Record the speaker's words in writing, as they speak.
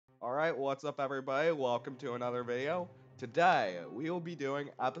Alright, what's up everybody? Welcome to another video. Today, we will be doing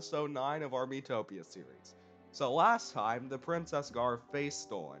episode 9 of our Miitopia series. So last time, the Princess got her face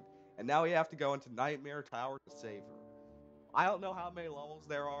stolen, and now we have to go into Nightmare Tower to save her. I don't know how many levels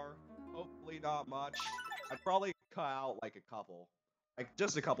there are, hopefully not much. I'd probably cut out like a couple. Like,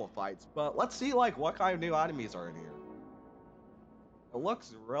 just a couple fights, but let's see like what kind of new enemies are in here. It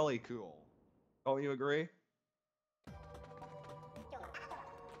looks really cool. Don't you agree?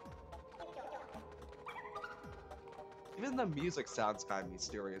 Even the music sounds kind of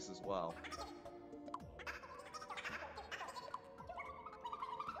mysterious as well.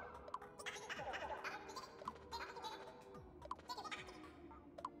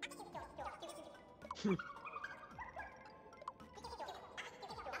 Yeah,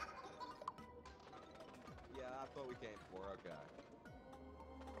 that's what we came for, okay.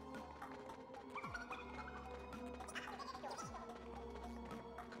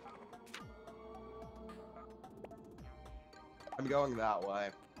 I'm going that way.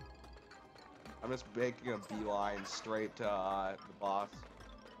 I'm just making a beeline straight to the boss.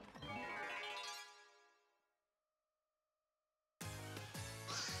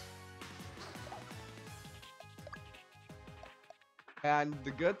 And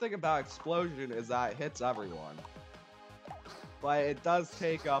the good thing about explosion is that it hits everyone. But it does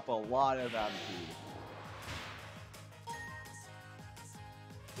take up a lot of MP.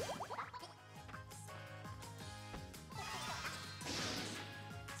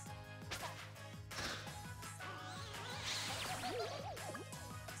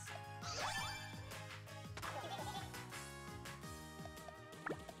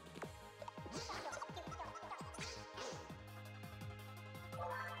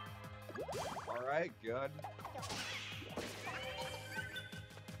 Alright, good.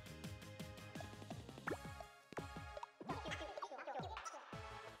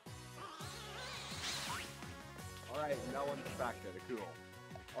 Alright, no one's affected. Cool.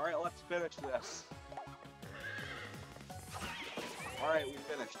 Alright, let's finish this. Alright, we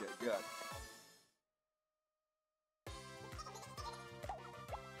finished it. Good.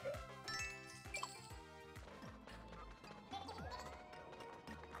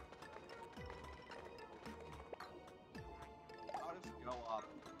 I'll just go up.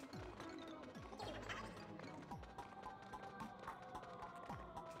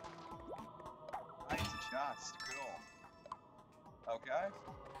 Nice chest. Cool. Okay.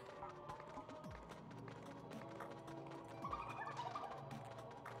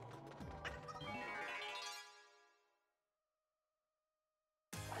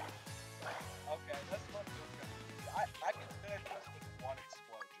 Okay, this one feels good. I can finish this with one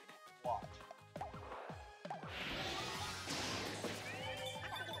explosion. Watch.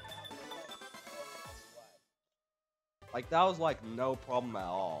 Like, that was like no problem at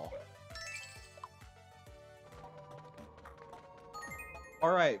all.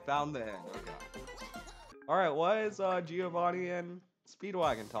 Alright, found the end. Okay. Alright, what is Giovanni and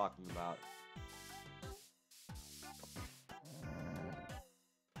Speedwagon talking about?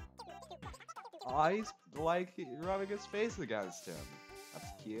 Oh, he's like rubbing his face against him.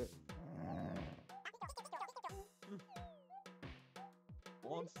 That's cute.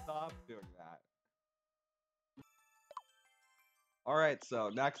 Won't stop doing that. Alright, so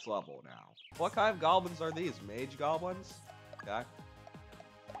next level now. What kind of goblins are these? Mage goblins? Okay.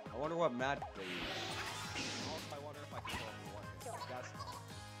 I wonder what magic they use. Also, I wonder if I can kill them in one hit. I guess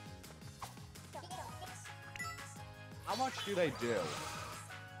not. How much do they do?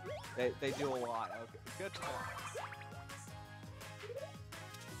 They do a lot. Okay, good point.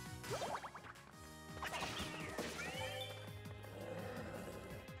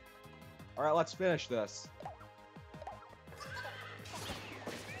 Alright, let's finish this.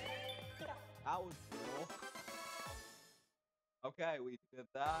 That was cool. Okay, we did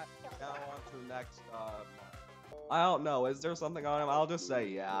that. Now on to the next, I don't know, is there something on him? I'll just say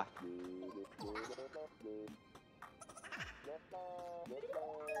yeah.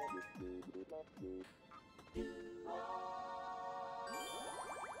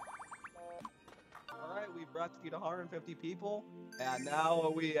 Alright, we've rescued 150 people, and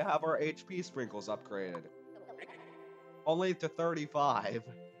now we have our HP sprinkles upgraded. Only to 35.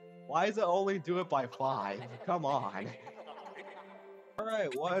 Why does it only do it by 5? Come on.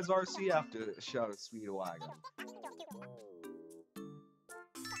 Alright, what does RC have to show to Speedwagon?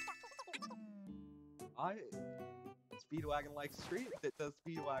 Speedwagon likes treat. Does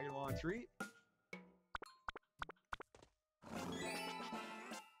Speedwagon want a treat?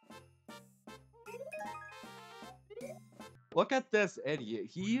 Look at this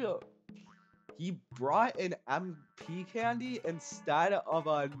idiot. He He brought an MP candy instead of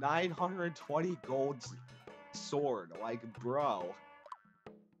a 920 gold sword. Like, bro.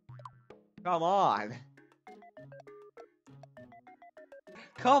 Come on.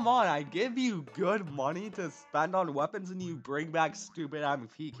 Come on, I give you good money to spend on weapons and you bring back stupid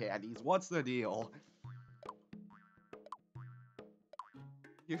MP candies. What's the deal?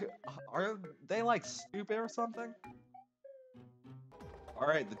 Are they like stupid or something?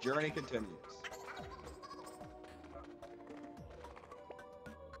 Alright, the journey continues.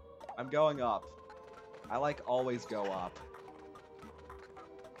 I'm going up. I like always go up.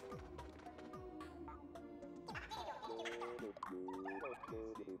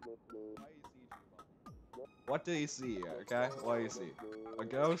 What do you see, okay? What do you see? A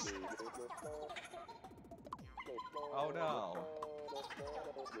ghost? Oh no.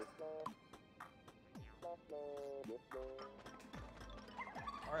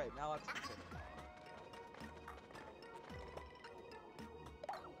 Alright, now let's continue.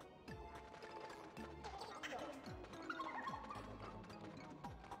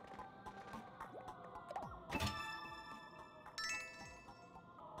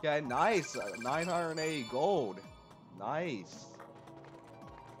 Okay, nice. 980 gold. Nice.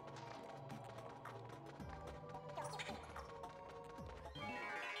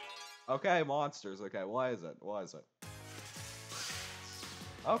 Okay, monsters. Okay, what is it? What is it?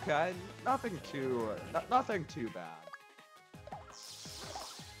 Okay, nothing too bad.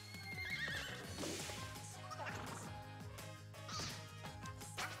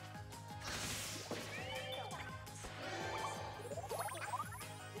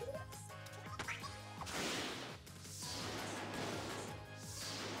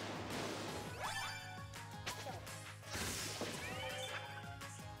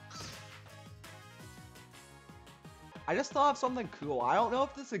 I just thought of something cool. I don't know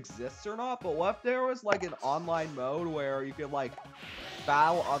if this exists or not, but what if there was like an online mode where you could like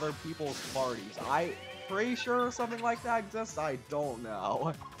battle other people's parties? I'm pretty sure something like that exists. I don't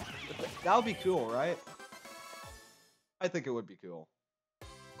know. That would be cool, right? I think it would be cool.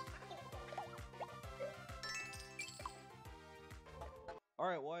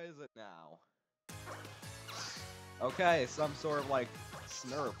 Alright, what is it now? Okay, some sort of like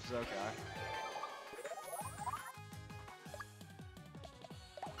Snurps, okay.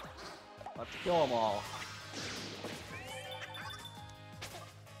 Let's kill them all.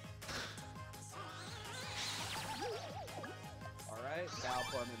 Alright, now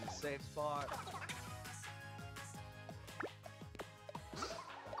put them in the safe spot.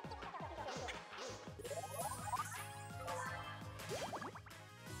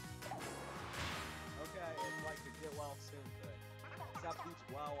 Okay, it's like a get well soon thing. Except he's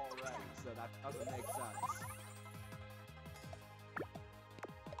well already, so that doesn't make sense.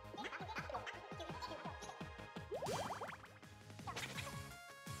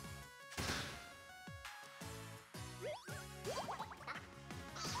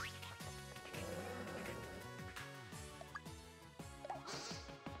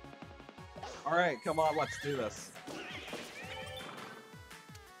 Alright, come on, let's do this.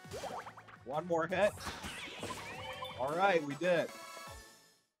 One more hit. Alright, we did.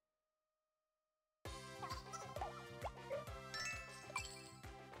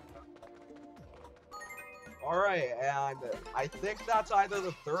 Alright, and I think that's either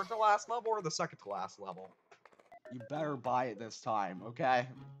the third to last level or the second to last level. You better buy it this time, okay?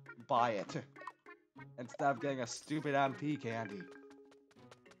 Buy it. Instead of getting a stupid MP candy.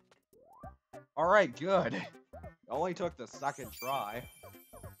 Alright, good. It only took the second try.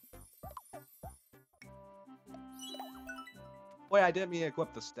 Wait, I didn't mean to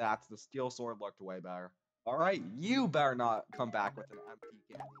equip the stats. The steel sword looked way better. Alright, you better not come back with an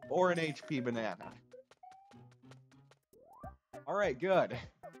MP candy. Or an HP banana. Alright, good.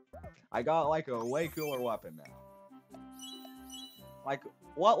 I got like a way cooler weapon now. Like,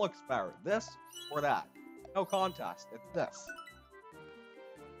 what looks better? This or that? No contest. It's this.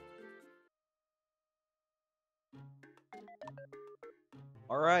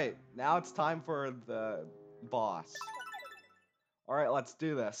 Alright, now it's time for the boss. Alright, let's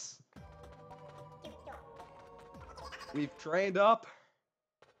do this. We've trained up,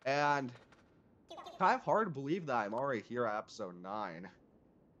 and kind of hard to believe that I'm already here at episode 9.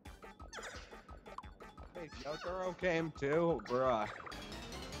 Hey, Jotaro came too? Bruh.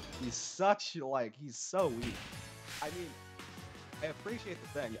 He's such, like, he's so weak. I mean, I appreciate the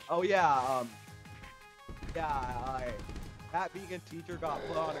thing. Oh yeah, that vegan teacher got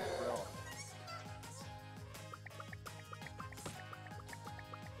put on a grill.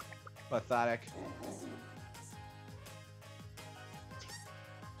 Pathetic.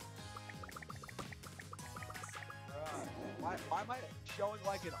 Why am I showing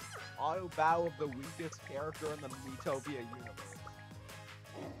like an auto battle of the weakest character in the Miitopia universe?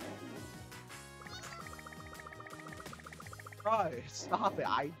 Bro, stop it.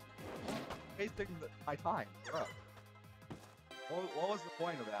 I'm wasting my time, bro. What was the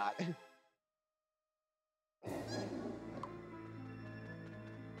point of that? Now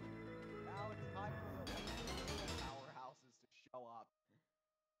it's time for the powerhouses to show up.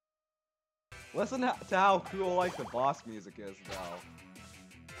 Listen to how cool like the boss music is, though.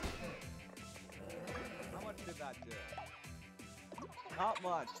 How much did that do? Not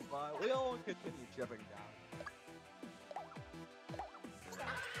much, but we'll continue chipping down.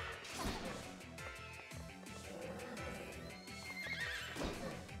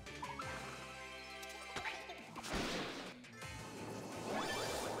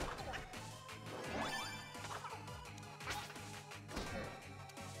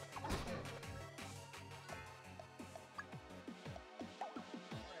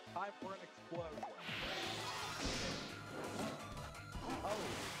 Time for an explosion. Oh,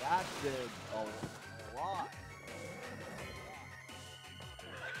 that did a lot.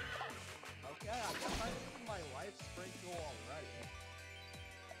 Okay, I guess I'm using my life sprinkle already.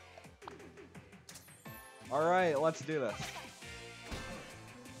 Alright, let's do this.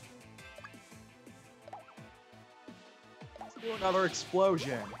 Let's do another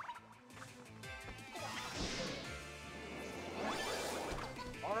explosion.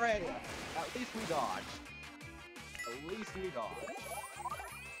 Alright, at least we dodged. At least we dodged.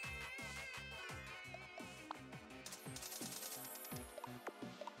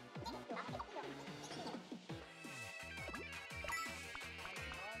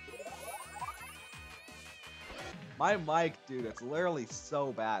 My mic, dude, it's literally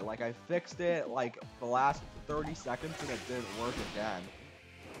so bad. Like, I fixed it, like, the last 30 seconds and it didn't work again.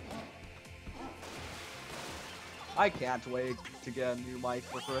 I can't wait to get a new mic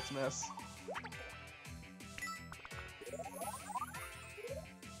for Christmas.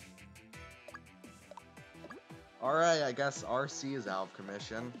 Alright, I guess RC is out of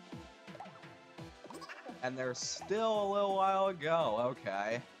commission. And there's still a little while to go,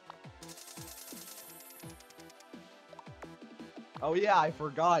 okay. Oh yeah, I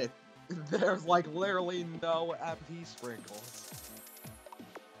forgot it. There's like literally no MP sprinkles.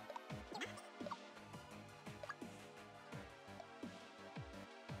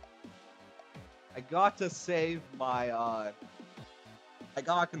 I got to save my, I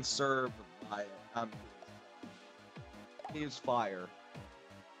gotta conserve my MP. Use fire.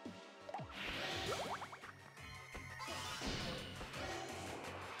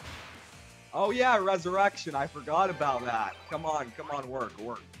 Oh yeah, resurrection. I forgot about that. Come on, work.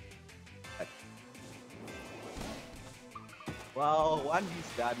 Well, Wendy's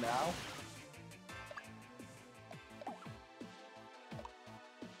dead now.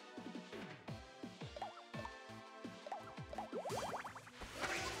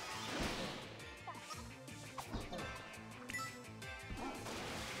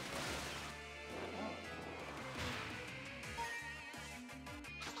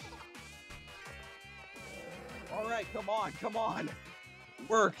 Alright, come on.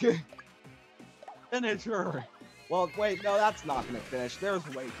 Work. Finish her. Well, wait, no, that's not gonna finish. There's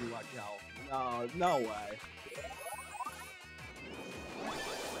way too much health. No way.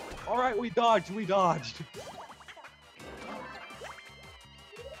 Alright, we dodged.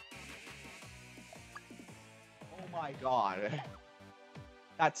 Oh my god.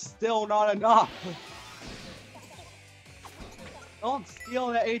 That's still not enough. Don't steal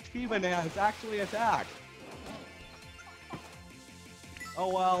the HP bananas, actually attack. Oh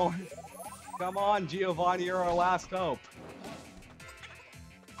well. Come on, Giovanni, you're our last hope.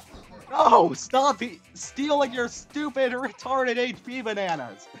 No! Stop stealing your stupid, retarded HP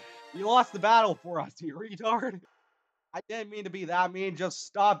bananas! You lost the battle for us, you retard. I didn't mean to be that mean, just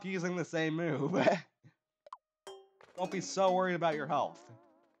stop using the same move. Don't be so worried about your health.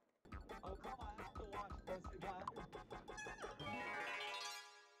 Oh, come on, I have to watch this again.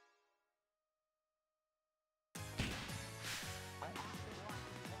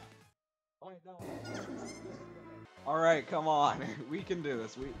 Alright, come on. We can do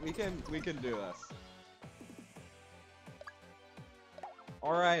this. We can do this.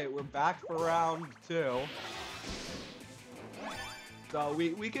 Alright, we're back for round 2. So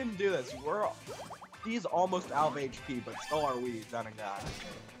we can do this. He's almost out of HP, but so are we, then again.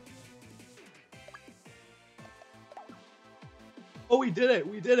 Oh, we did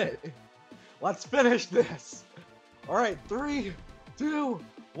it! Let's finish this! Alright, 3, 2,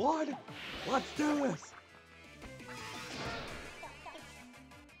 1, let's do this!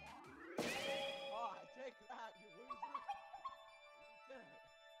 Oh, take that, you loser!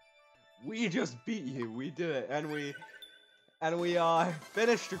 We just beat you. We did it, and we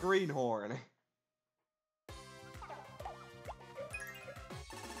finished the greenhorn.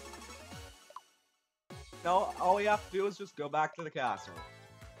 No, all we have to do is just go back to the castle.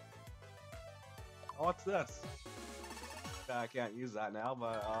 Oh, what's this? I can't use that now,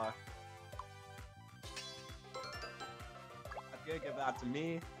 but okay, give that to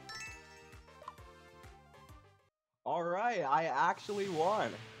me. All right, I actually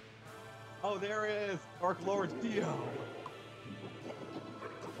won. Oh, there it is, Dark Lord Dio.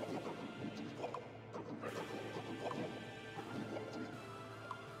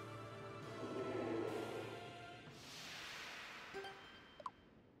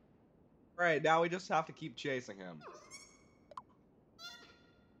 Alright, now we just have to keep chasing him.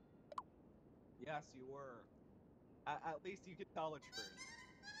 Yes, you were. At least you can tell the truth.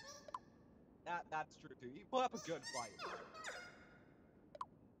 That's true too. You put up a good fight.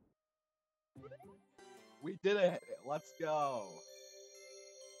 We did it. Let's go.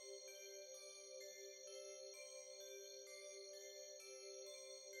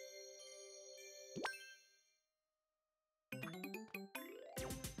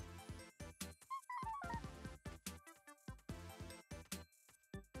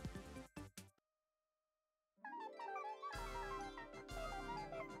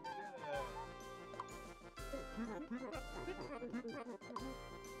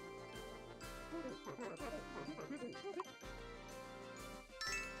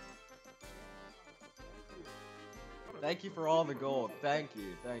 Thank you for all the gold. Thank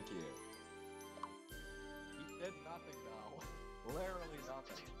you. Thank you. He did nothing though. Literally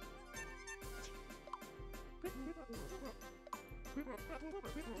nothing.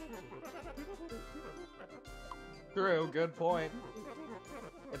 True, good point.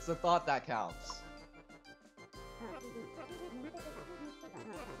 It's the thought that counts.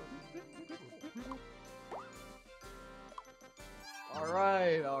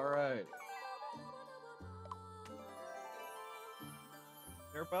 Alright, alright.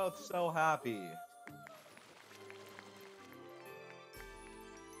 They're both so happy.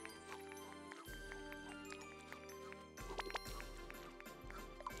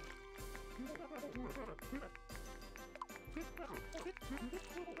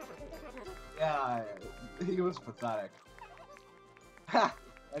 Yeah, he was pathetic. Ha!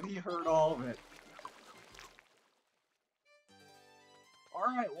 And he heard all of it.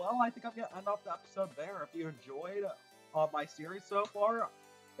 Alright, well, I think I'm gonna end off the episode there. If you enjoyed my series so far,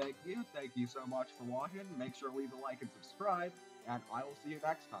 thank you. Thank you so much for watching. Make sure to leave a like and subscribe, and I will see you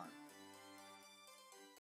next time.